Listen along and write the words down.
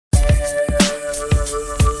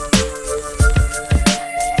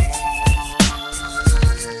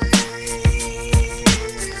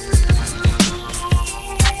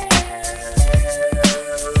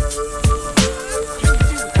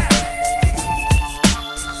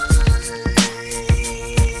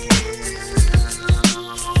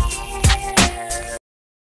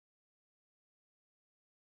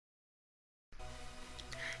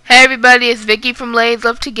everybody, it's Vicky from Lays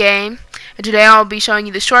Love to Game, and today I'll be showing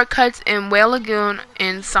you the shortcuts in Whale Lagoon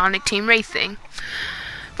in Sonic Team Racing.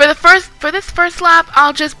 For this first lap,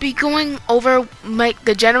 I'll just be going over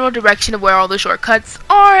the general direction of where all the shortcuts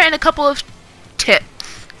are and a couple of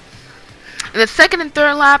tips. In the second and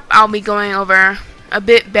third lap, I'll be going over a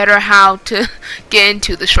bit better how to get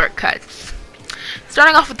into the shortcuts.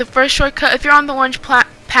 Starting off with the first shortcut, if you're on the orange path,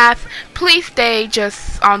 please stay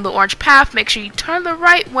just on the orange path. Make sure you turn the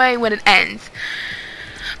right way when it ends.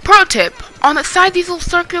 Pro tip, on the side these little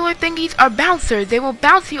circular thingies are bouncers. They will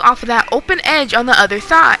bounce you off of that open edge on the other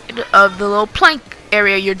side of the little plank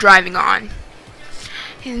area you're driving on.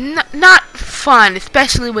 Not fun,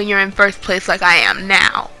 especially when you're in first place like I am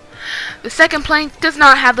now. The second plank does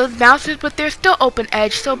not have those bouncers, but they're still open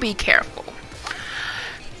edge, so be careful.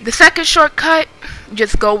 The second shortcut,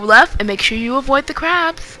 just go left and make sure you avoid the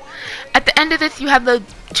crabs. At the end of this, you have the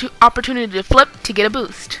opportunity to flip to get a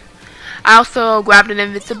boost. I also grabbed an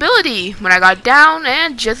invincibility when I got down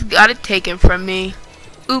and just got it taken from me.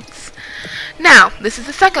 Oops. Now, this is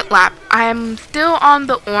the second lap. I am still on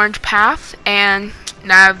the orange path, and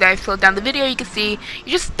now that I've slowed down the video, you can see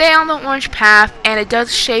you just stay on the orange path, and it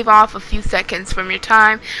does shave off a few seconds from your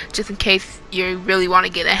time, just in case you really want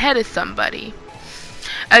to get ahead of somebody.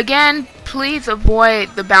 Again, please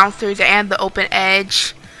avoid the bouncers and the open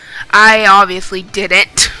edge. I obviously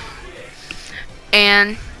didn't.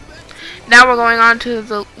 And now we're going on to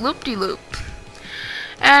the loop-de-loop.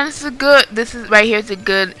 And this is right here is a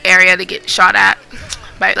good area to get shot at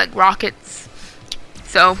by like rockets.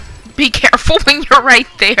 So be careful when you're right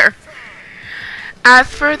there. As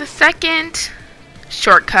for the second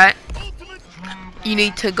shortcut, you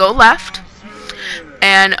need to go left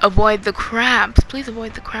and avoid the crabs. Please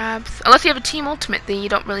avoid the crabs. Unless you have a team ultimate, then you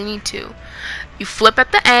don't really need to. You flip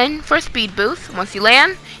at the end for a speed boost. Once you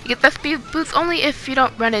land, you get that speed boost only if you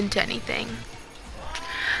don't run into anything.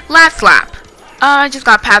 Last lap. I just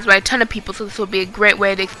got passed by a ton of people, so this will be a great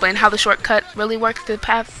way to explain how the shortcut really works to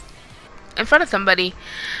pass in front of somebody.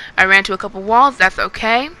 I ran to a couple walls, that's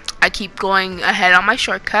okay. I keep going ahead on my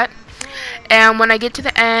shortcut. And when I get to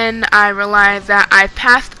the end, I realize that I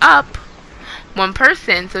passed up one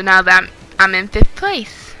person, so now that I'm in 5th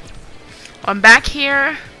place. I'm back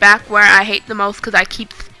here, back where I hate the most because I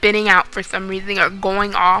keep spinning out for some reason or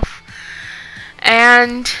going off,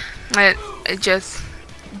 and it's just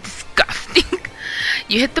disgusting.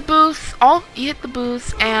 You hit the boost,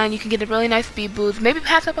 and you can get a really nice speed boost. Maybe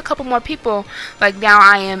pass up a couple more people. Like now,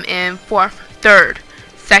 I am in 4th, 3rd,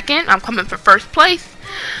 2nd. I'm coming for 1st place.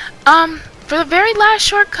 For the very last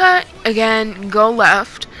shortcut, again, go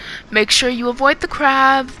left. Make sure you avoid the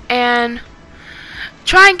crabs and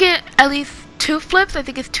try and get at least 2 flips. I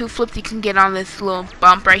think it's 2 flips you can get on this little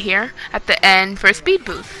bump right here at the end for a speed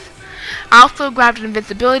boost. I also grabbed an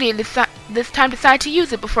invincibility and this time decided to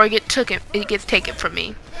use it before it gets taken from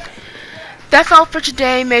me. That's all for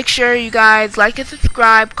today. Make sure you guys like and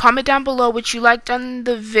subscribe. Comment down below what you liked on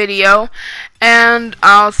the video, and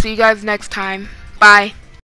I'll see you guys next time. Bye.